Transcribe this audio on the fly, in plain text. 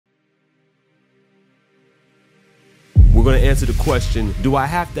we're going to answer the question, do I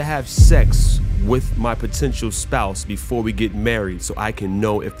have to have sex with my potential spouse before we get married so I can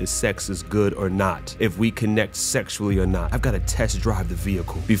know if the sex is good or not, if we connect sexually or not? I've got to test drive the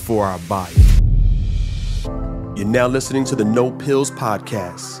vehicle before I buy it. You're now listening to the No Pills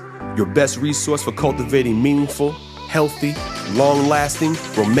Podcast, your best resource for cultivating meaningful, healthy, long-lasting,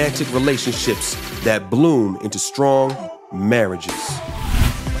 romantic relationships that bloom into strong marriages.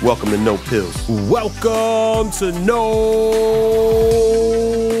 Welcome to No Pills. Welcome to No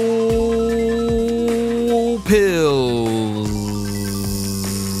Pills.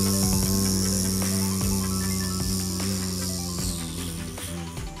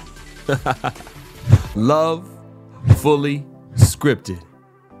 Love fully scripted.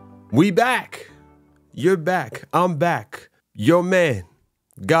 We back. You're back. I'm back. Your man,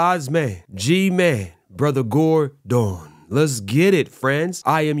 God's man, G-Man, Brother Gordon. Let's get it, friends.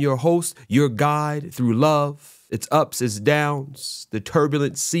 I am your host, your guide through love, its ups, its downs, the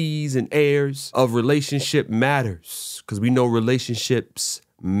turbulent seas and airs of relationship matters, because we know relationships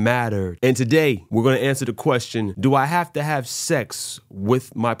matter. And today, we're going to answer the question, do I have to have sex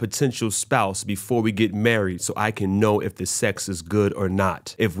with my potential spouse before we get married so I can know if the sex is good or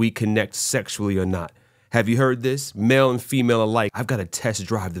not, if we connect sexually or not? Have you heard this? Male and female alike, I've got to test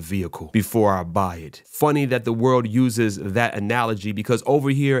drive the vehicle before I buy it. Funny that the world uses that analogy, because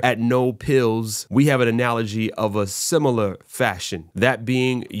over here at No Pills, we have an analogy of a similar fashion. That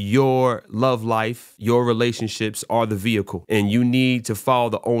being your love life, your relationships are the vehicle, and you need to follow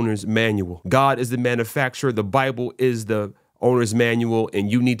the owner's manual. God is the manufacturer, the Bible is the owner's manual,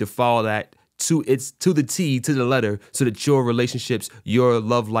 and you need to follow that to the T, to the letter, so that your relationships, your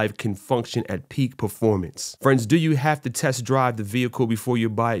love life can function at peak performance. Friends, do you have to test drive the vehicle before you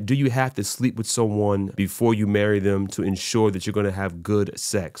buy it? Do you have to sleep with someone before you marry them to ensure that you're going to have good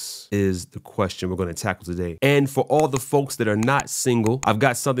sex? Is the question we're going to tackle today. And for all the folks that are not single, I've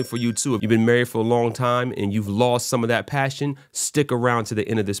got something for you too. If you've been married for a long time and you've lost some of that passion, stick around to the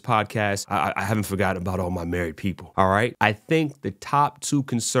end of this podcast. I haven't forgotten about all my married people. All right. I think the top two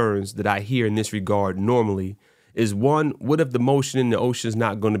concerns that I hear in this regard normally is, one, what if the motion in the ocean is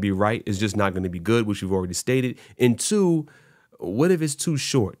not going to be right? It's just not going to be good, which you've already stated. And two, what if it's too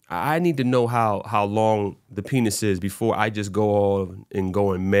short? I need to know how long the penis is before I just go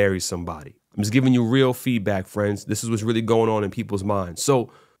and marry somebody. I'm just giving you real feedback, friends. This is what's really going on in people's minds.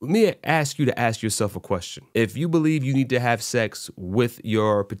 So let me ask you to ask yourself a question. If you believe you need to have sex with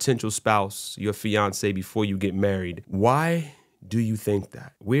your potential spouse, your fiance, before you get married, why do you think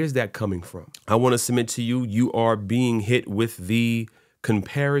that? Where's that coming from? I want to submit to you, you are being hit with the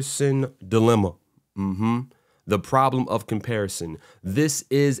comparison dilemma. The problem of comparison. This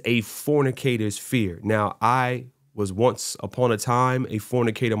is a fornicator's fear. Now, I was once upon a time a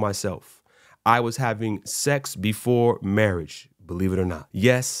fornicator myself. I was having sex before marriage, believe it or not.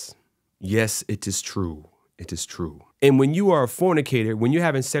 Yes, it is true. It is true. And when you are a fornicator, when you're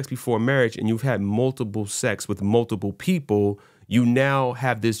having sex before marriage and you've had multiple sex with multiple people, you now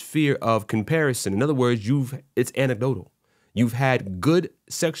have this fear of comparison. In other words, it's anecdotal. You've had good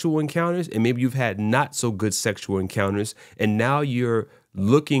sexual encounters and maybe you've had not so good sexual encounters. And now you're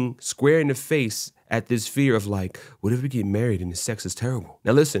looking square in the face at this fear of like, what if we get married and the sex is terrible?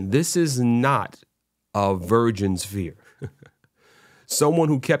 Now listen, this is not a virgin's fear. Someone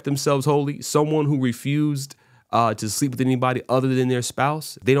who kept themselves holy, someone who refused to sleep with anybody other than their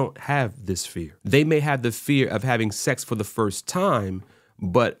spouse, they don't have this fear. They may have the fear of having sex for the first time,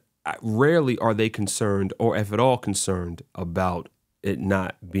 but rarely are they concerned, or if at all concerned, about it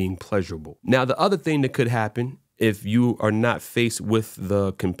not being pleasurable. Now, the other thing that could happen if you are not faced with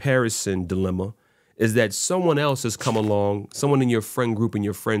the comparison dilemma is that someone else has come along, someone in your friend group, in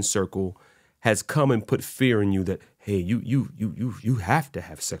your friend circle, has come and put fear in you that, hey, you have to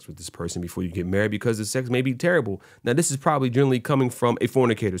have sex with this person before you get married because the sex may be terrible. Now, this is probably generally coming from a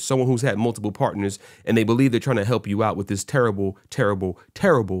fornicator, someone who's had multiple partners, and they believe they're trying to help you out with this terrible, terrible,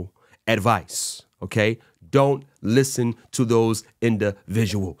 terrible advice, okay? Don't listen to those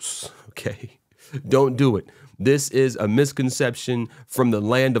individuals, okay? Don't do it. This is a misconception from the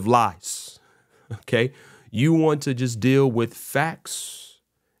land of lies, okay? You want to just deal with facts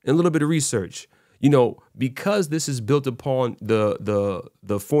and a little bit of research. You know, because this is built upon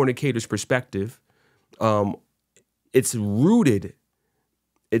the fornicator's perspective, it's rooted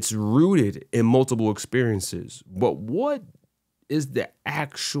in multiple experiences. But what is the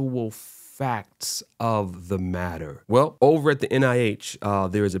actual facts of the matter? Well, over at the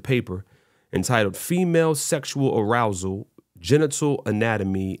NIH, there is a paper entitled Female Sexual Arousal, Genital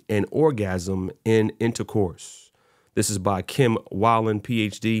Anatomy, and Orgasm in Intercourse. This is by Kim Wallen,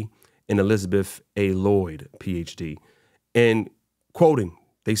 PhD, and Elizabeth A. Lloyd, PhD. And quoting,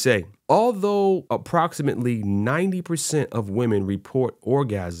 they say, although approximately 90% of women report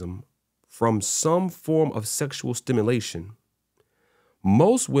orgasm from some form of sexual stimulation,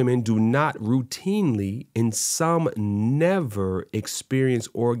 most women do not routinely and some never experience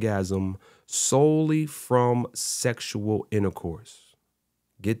orgasm solely from sexual intercourse.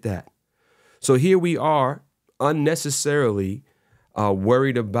 Get that? So here we are unnecessarily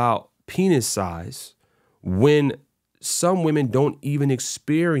worried about penis size when some women don't even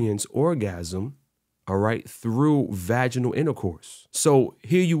experience orgasm, all right, through vaginal intercourse. So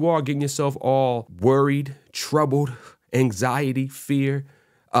here you are getting yourself all worried, troubled, anxiety, fear,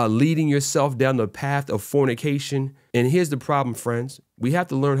 leading yourself down the path of fornication. And here's the problem, friends. We have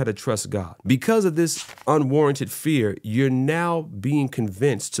to learn how to trust God. Because of this unwarranted fear, you're now being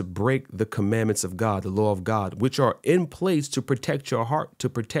convinced to break the commandments of God, the law of God, which are in place to protect your heart, to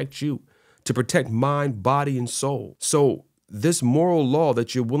protect you, to protect mind, body, and soul. So this moral law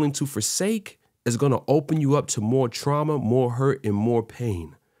that you're willing to forsake is going to open you up to more trauma, more hurt, and more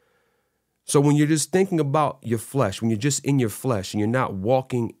pain. So when you're just thinking about your flesh, when you're just in your flesh and you're not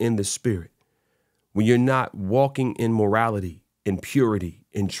walking in the spirit, when you're not walking in morality, in purity,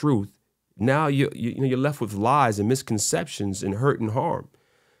 in truth, now you're left with lies and misconceptions and hurt and harm.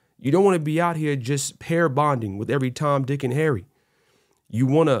 You don't want to be out here just pair bonding with every Tom, Dick, and Harry. You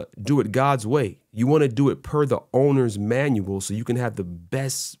want to do it God's way. You want to do it per the owner's manual so you can have the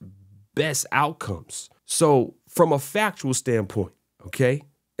best outcomes. So from a factual standpoint, okay,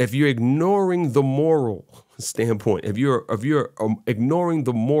 if you're ignoring the moral standpoint, if you're ignoring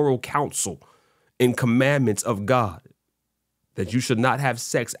the moral counsel and commandments of God, that you should not have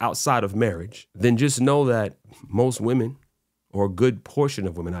sex outside of marriage, then just know that most women, or a good portion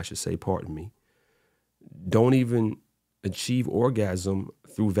of women, I should say, pardon me, don't even achieve orgasm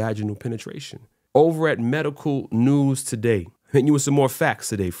through vaginal penetration. Over at Medical News Today, hitting you with some more facts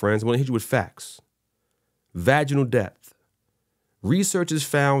today, friends. I want to hit you with facts. Vaginal depth. Researchers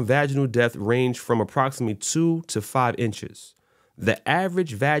found vaginal depth ranged from approximately 2 to 5 inches. The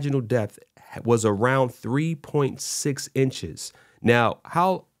average vaginal depth was around 3.6 inches. Now,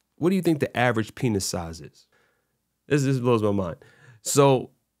 what do you think the average penis size is? This blows my mind. So,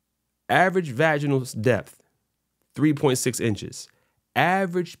 average vaginal depth, 3.6 inches.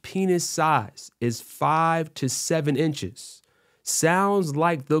 Average penis size is 5 to 7 inches. Sounds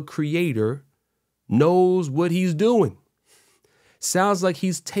like the creator knows what he's doing. Sounds like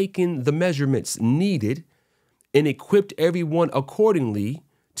he's taken the measurements needed and equipped everyone accordingly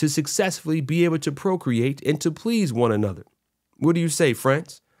to successfully be able to procreate and to please one another. What do you say,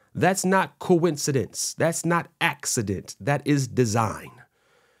 friends? That's not coincidence. That's not accident. That is design.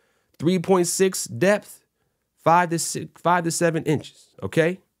 3.6 depth, 5 to 7 inches,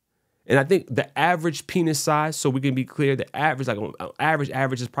 okay? And I think the average penis size, so we can be clear, the average,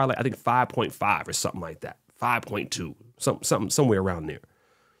 average is probably, I think, 5.5 or something like that. 5.2, somewhere around there,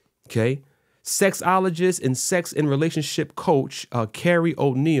 okay? Sexologist and sex and relationship coach Carrie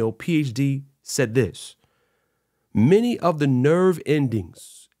O'Neill, PhD, said this: many of the nerve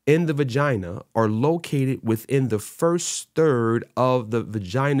endings in the vagina are located within the first third of the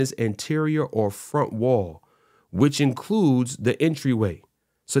vagina's anterior or front wall, which includes the entryway.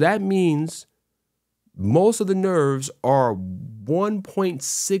 So that means most of the nerves are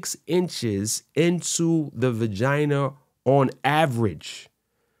 1.6 inches into the vagina on average.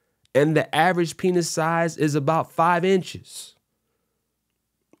 And the average penis size is about 5 inches.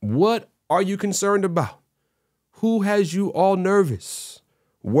 What are you concerned about? Who has you all nervous,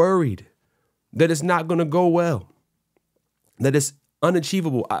 worried that it's not going to go well, that it's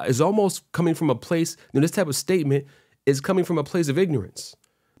unachievable? It's almost coming from a place, this type of statement is coming from a place of ignorance.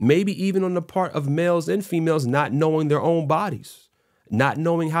 Maybe even on the part of males and females not knowing their own bodies, not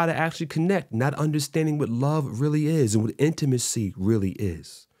knowing how to actually connect, not understanding what love really is and what intimacy really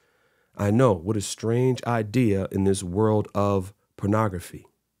is. I know, what a strange idea in this world of pornography.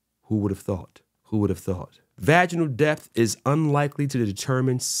 Who would have thought? Who would have thought? Vaginal depth is unlikely to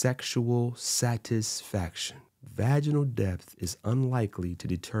determine sexual satisfaction. Vaginal depth is unlikely to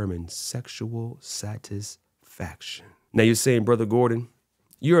determine sexual satisfaction. Now you're saying, Brother Gordon,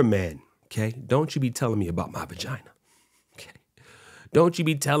 you're a man, okay? Don't you be telling me about my vagina, okay? Don't you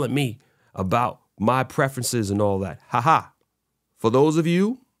be telling me about my preferences and all that. Ha. For those of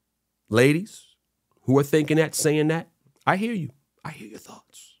you, ladies, who are thinking that, saying that, I hear you. I hear your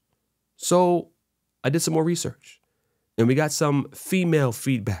thoughts. So I did some more research, and we got some female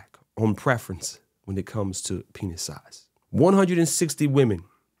feedback on preference when it comes to penis size. 160 women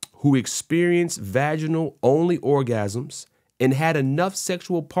who experienced vaginal-only orgasms and had enough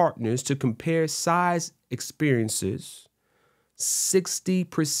sexual partners to compare size experiences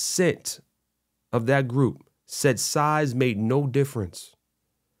 60% of that group said size made no difference.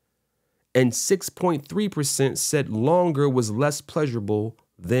 And 6.3% said longer was less pleasurable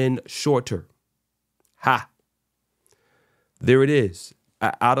than shorter. Ha! There it is.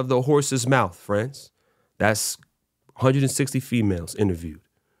 Out of the horse's mouth, friends. That's 160 females interviewed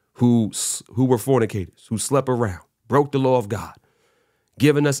who were fornicators, who slept around, broke the law of God,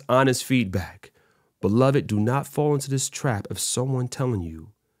 giving us honest feedback. Beloved, do not fall into this trap of someone telling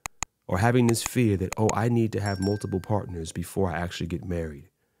you or having this fear that, oh, I need to have multiple partners before I actually get married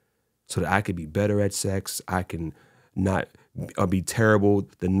so that I could be better at sex. I can not be terrible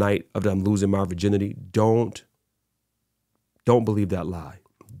the night of I'm losing my virginity. Don't believe that lie.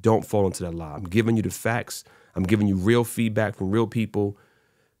 Don't fall into that lie. I'm giving you the facts. I'm giving you real feedback from real people.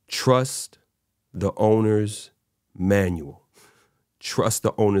 Trust the owner's manual. Trust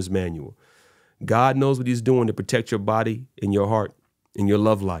the owner's manual. God knows what he's doing to protect your body and your heart and your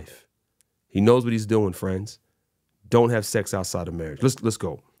love life. He knows what he's doing, friends. Don't have sex outside of marriage. Let's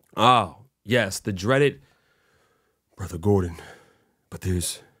go. Oh, yes, the dreaded Brother Gordon. But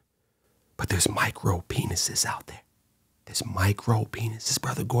there's micro penises out there. There's micro penises,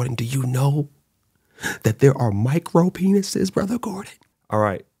 Brother Gordon. Do you know that there are micro penises, Brother Gordon? All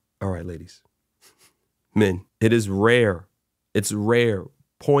right, ladies. Men, it is rare. It's rare.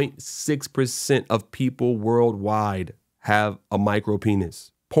 0.6% of people worldwide have a micro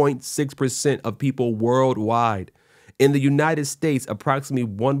penis. 0.6% of people worldwide. In the United States, approximately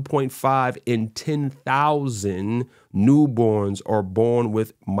 1.5 in 10,000 newborns are born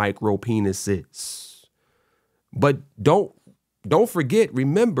with micro penises. But don't forget,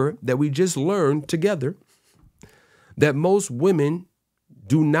 remember that we just learned together that most women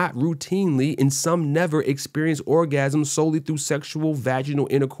do not routinely, and some never, experience orgasm solely through sexual vaginal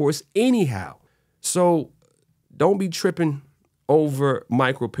intercourse anyhow. So don't be tripping over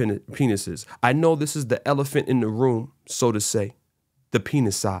micro penises. I know this is the elephant in the room, so to say, the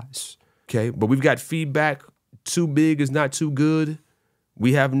penis size. Okay, but we've got feedback. Too big is not too good.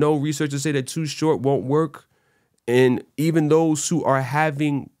 We have no research to say that too short won't work. And even those who are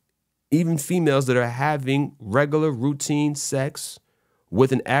having, even females that are having regular routine sex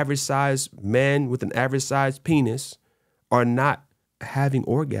with an average size man with an average size penis are not having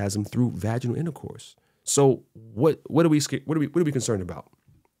orgasm through vaginal intercourse. So what are we concerned about?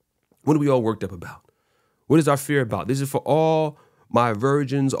 What are we all worked up about? What is our fear about? This is for all my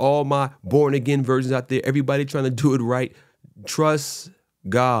virgins, all my born again virgins out there, everybody trying to do it right. Trust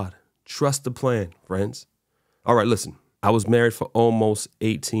God. Trust the plan, friends. All right, listen, I was married for almost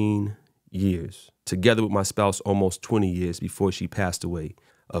 18 years, together with my spouse almost 20 years before she passed away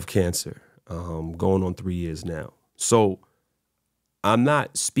of cancer, going on 3 years now. So I'm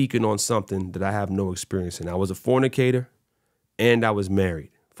not speaking on something that I have no experience in. I was a fornicator and I was married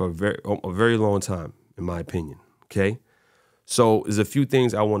for a very long time, in my opinion, okay? So there's a few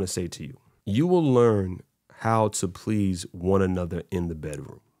things I want to say to you. You will learn how to please one another in the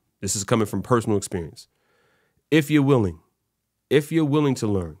bedroom. This is coming from personal experience. If you're willing to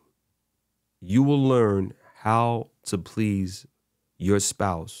learn, you will learn how to please your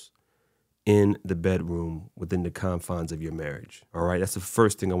spouse in the bedroom within the confines of your marriage. All right. That's the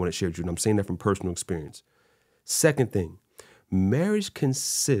first thing I want to share with you. And I'm saying that from personal experience. Second thing, marriage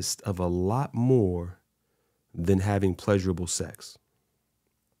consists of a lot more than having pleasurable sex.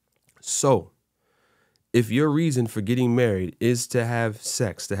 So if your reason for getting married is to have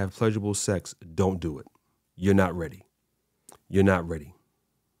sex, to have pleasurable sex, don't do it. You're not ready. You're not ready.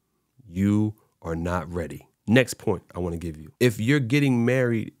 You are not ready. Next point I want to give you. If you're getting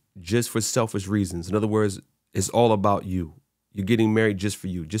married just for selfish reasons, in other words, it's all about you. You're getting married just for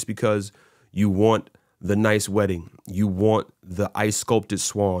you, just because you want the nice wedding. You want the ice sculpted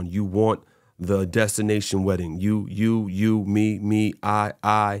swan. You want the destination wedding. You, me,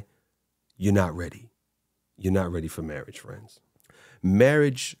 I. You're not ready. You're not ready for marriage, friends.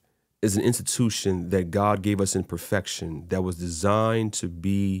 Marriage is an institution that God gave us in perfection that was designed to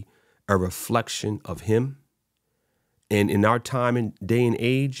be a reflection of him. And in our time and day and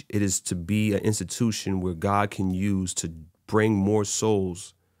age, it is to be an institution where God can use to bring more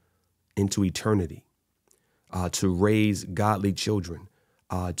souls into eternity, to raise godly children,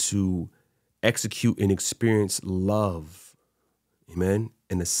 to execute and experience love, amen,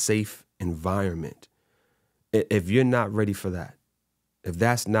 in a safe environment. If you're not ready for that, if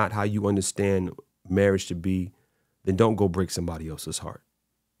that's not how you understand marriage to be, then don't go break somebody else's heart.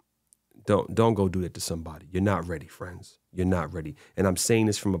 Don't go do that to somebody. You're not ready, friends. You're not ready. And I'm saying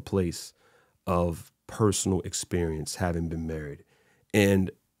this from a place of personal experience, having been married. And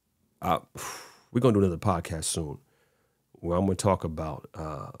we're going to do another podcast soon where I'm going to talk about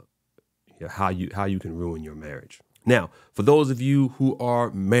how you can ruin your marriage. Now, for those of you who are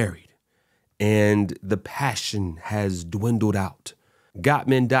married and the passion has dwindled out,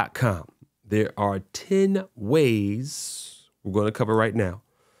 Gottman.com, there are 10 ways we're going to cover right now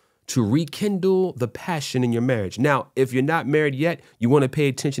to rekindle the passion in your marriage. Now, if you're not married yet, you want to pay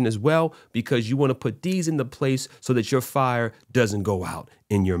attention as well, because you want to put these into place so that your fire doesn't go out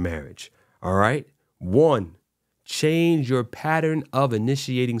in your marriage. All right. 1, change your pattern of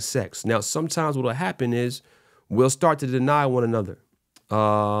initiating sex. Now, sometimes what will happen is we'll start to deny one another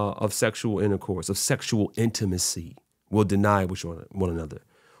of sexual intercourse, of sexual intimacy. We'll deny one another.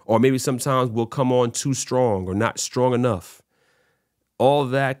 Or maybe sometimes we'll come on too strong or not strong enough. All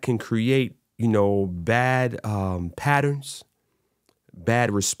that can create, bad patterns,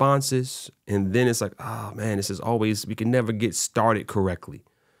 bad responses. And then it's like, oh man, we can never get started correctly.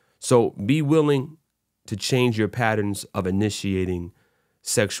 So be willing to change your patterns of initiating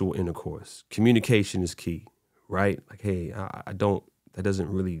sexual intercourse. Communication is key, right? Like, hey, that doesn't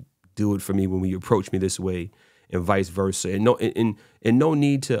really do it for me when you approach me this way, and vice versa. And no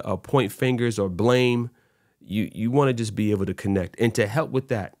need to point fingers or blame. You want to just be able to connect. And to help with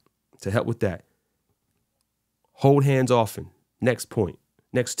that, hold hands often. Next point,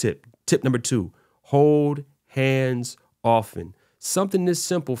 next tip. Tip number 2, hold hands often. Something this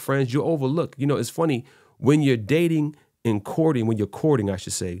simple, friends, you overlook. It's funny when you're dating and courting, when you're courting your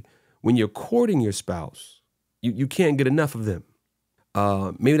spouse, you can't get enough of them.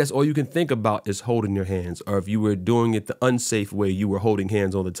 Maybe that's all you can think about is holding your hands. Or if you were doing it the unsafe way, you were holding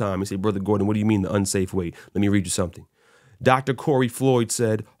hands all the time. You say, Brother Gordon, what do you mean the unsafe way? Let me read you something. Dr. Corey Floyd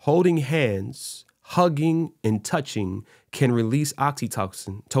said, holding hands, hugging, and touching can release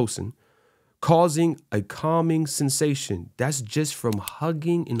oxytocin, causing a calming sensation. That's just from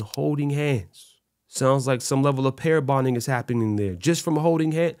hugging and holding hands. Sounds like some level of pair bonding is happening there just from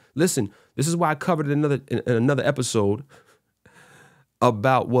holding hands. Listen, this is why I covered it in another episode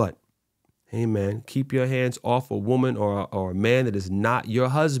about what? Hey, man, keep your hands off a woman or a man that is not your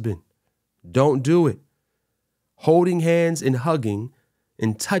husband. Don't do it. Holding hands and hugging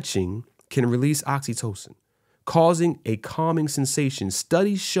and touching can release oxytocin, causing a calming sensation.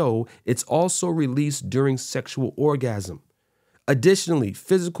 Studies show it's also released during sexual orgasm. Additionally,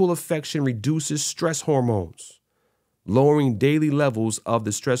 physical affection reduces stress hormones, lowering daily levels of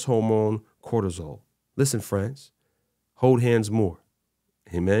the stress hormone cortisol. Listen, friends, hold hands more.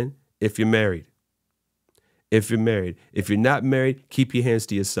 Amen. If you're married. If you're not married, keep your hands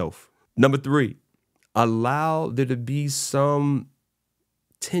to yourself. Number 3, allow there to be some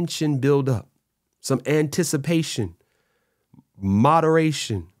tension build up, some anticipation,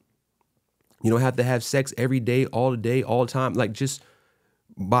 moderation. You don't have to have sex every day, all the time. Like just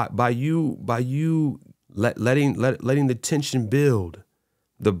by you letting the tension build,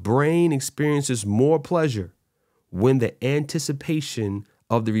 the brain experiences more pleasure when the anticipation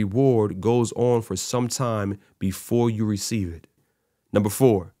of the reward goes on for some time before you receive it. Number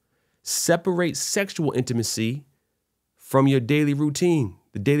 4, separate sexual intimacy from your daily routine,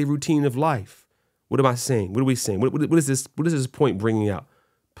 the daily routine of life. What am I saying? What are we saying? What is this point bringing out?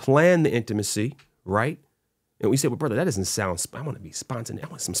 Plan the intimacy, right? And we say, well, brother, that doesn't sound, I want to be spontaneous. I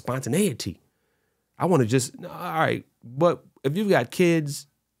want some spontaneity. I want to just, all right. But if you've got kids,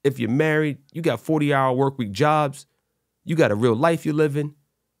 if you're married, you got 40-hour work week jobs, you got a real life you're living,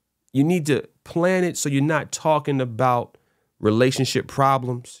 you need to plan it so you're not talking about relationship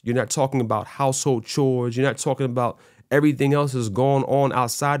problems. You're not talking about household chores. You're not talking about everything else that's going on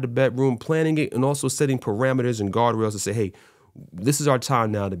outside the bedroom. Planning it and also setting parameters and guardrails to say, hey, this is our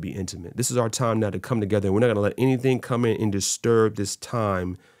time now to be intimate. This is our time now to come together. And we're not going to let anything come in and disturb this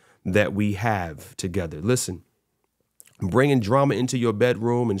time that we have together. Listen, bringing drama into your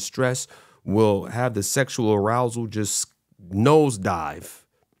bedroom and stress will have the sexual arousal just nosedive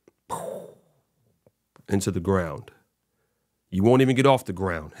into the ground. You won't even get off the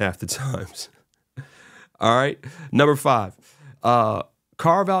ground half the times. All right. Number 5,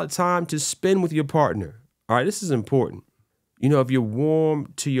 carve out time to spend with your partner. All right. This is important. If you're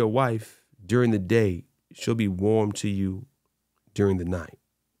warm to your wife during the day, she'll be warm to you during the night.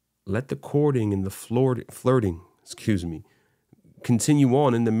 Let the courting and the flirting, continue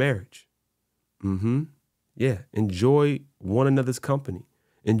on in the marriage. Yeah. Enjoy one another's company.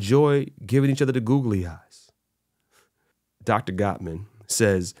 Enjoy giving each other the googly eyes. Dr. Gottman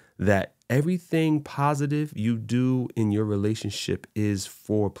says that everything positive you do in your relationship is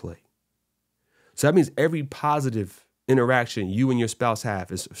foreplay. So that means every positive interaction you and your spouse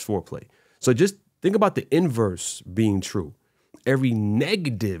have is foreplay. So just think about the inverse being true. Every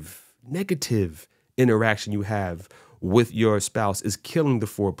negative interaction you have with your spouse is killing the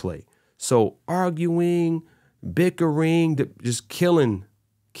foreplay. So arguing, bickering, just killing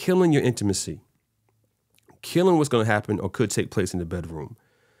your intimacy, killing what's going to happen or could take place in the bedroom.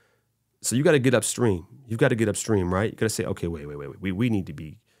 So you got to get upstream. You've got to get upstream, right? You got to say, okay, wait. We need to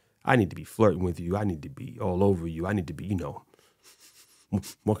be, I need to be flirting with you. I need to be all over you. I need to be,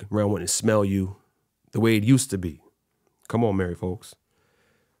 walking around wanting to smell you the way it used to be. Come on, married folks.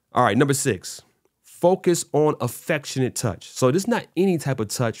 All right, number 6, focus on affectionate touch. So this is not any type of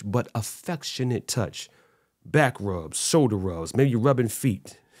touch, but affectionate touch. Back rubs, shoulder rubs, maybe you're rubbing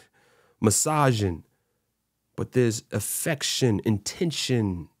feet, massaging. But there's affection,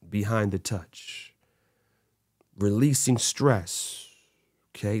 intention behind the touch. Releasing stress.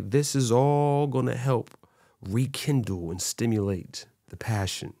 Okay, this is all going to help rekindle and stimulate the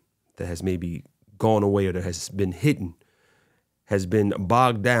passion that has maybe gone away or that has been hidden, has been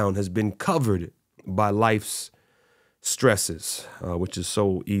bogged down, has been covered by life's stresses, which is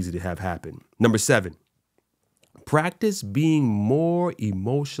so easy to have happen. Number 7, practice being more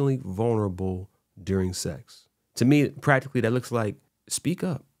emotionally vulnerable during sex. To me, practically, that looks like speak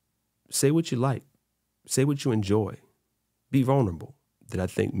up, say what you like, say what you enjoy, be vulnerable. That I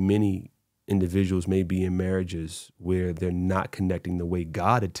think many individuals may be in marriages where they're not connecting the way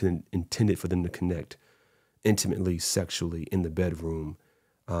God intended for them to connect intimately, sexually in the bedroom,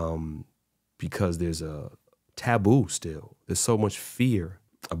 because there's a taboo still. There's so much fear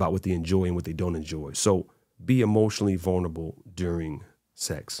about what they enjoy and what they don't enjoy. So be emotionally vulnerable during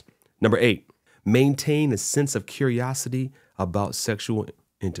sex. Number 8, maintain a sense of curiosity about sexual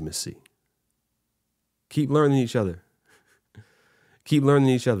intimacy. Keep learning each other. Keep learning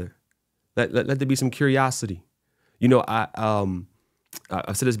each other. Let there be some curiosity. I've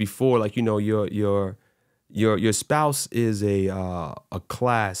said this before. Like, your spouse is a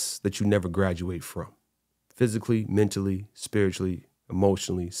class that you never graduate from, physically, mentally, spiritually,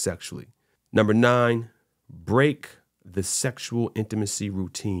 emotionally, sexually. Number 9, break the sexual intimacy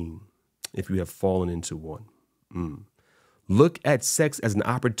routine if you have fallen into one. Look at sex as an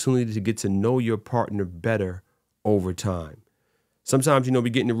opportunity to get to know your partner better over time. Sometimes, we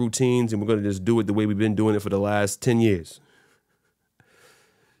get into routines and we're going to just do it the way we've been doing it for the last 10 years.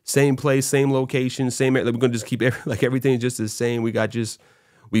 Same place, same location, same, we're going to just keep everything's just the same.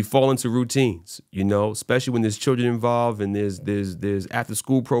 We fall into routines, especially when there's children involved and there's after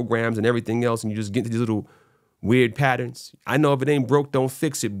school programs and everything else. And you just get into these little weird patterns. I know if it ain't broke, don't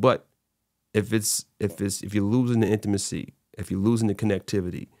fix it. But if you're losing the intimacy, if you're losing the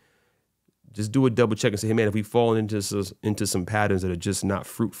connectivity, just do a double check and say, hey, man, if we fall into some patterns that are just not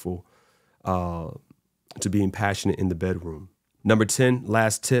fruitful to being passionate in the bedroom. Number 10,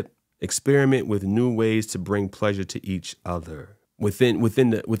 last tip, experiment with new ways to bring pleasure to each other within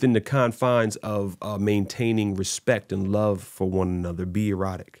the confines of maintaining respect and love for one another. Be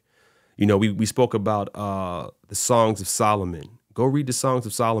erotic. We spoke about the Songs of Solomon. Go read the Songs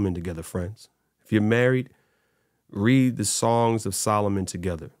of Solomon together, friends. If you're married, read the Songs of Solomon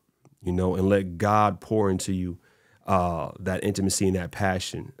together. And let God pour into you that intimacy and that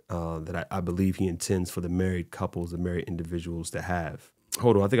passion that I believe he intends for the married couples, the married individuals to have.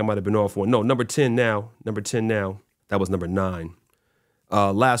 Hold on, I think I might have been off one. No, number 10 now. That was number 9.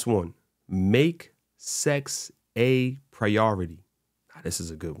 Last one, make sex a priority. This is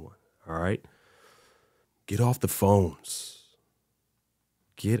a good one, all right? Get off the phones.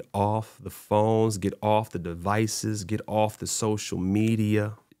 Get off the phones, get off the devices, get off the social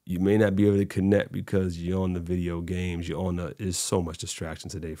media. You may not be able to connect because you're on the video games. There's so much distraction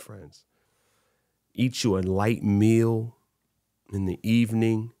today, friends. Eat you a light meal in the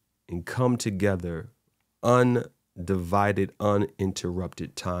evening and come together, undivided,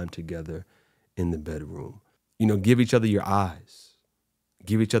 uninterrupted time together in the bedroom. Give each other your eyes,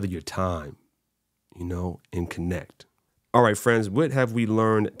 give each other your time, and connect. All right, friends, what have we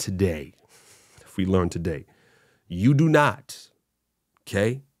learned today? You do not,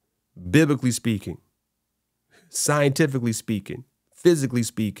 okay? Biblically speaking, scientifically speaking, physically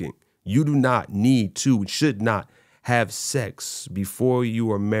speaking, you do not need to, should not have sex before you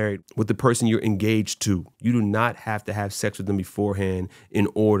are married with the person you're engaged to. You do not have to have sex with them beforehand in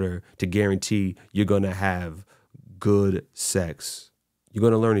order to guarantee you're going to have good sex. You're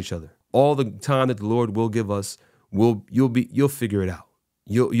going to learn each other. All the time that the Lord will give us, you'll figure it out.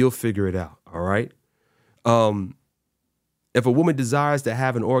 You'll figure it out. All right. If a woman desires to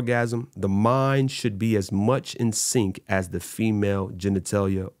have an orgasm, the mind should be as much in sync as the female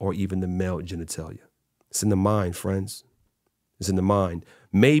genitalia or even the male genitalia. It's in the mind, friends. It's in the mind.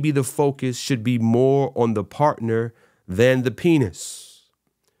 Maybe the focus should be more on the partner than the penis.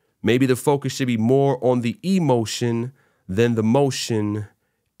 Maybe the focus should be more on the emotion than the motion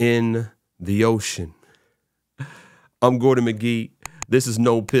in the ocean. I'm Gordon McGee. This is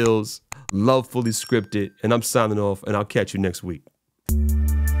No Pills, Love Fully Scripted, and I'm signing off, and I'll catch you next week.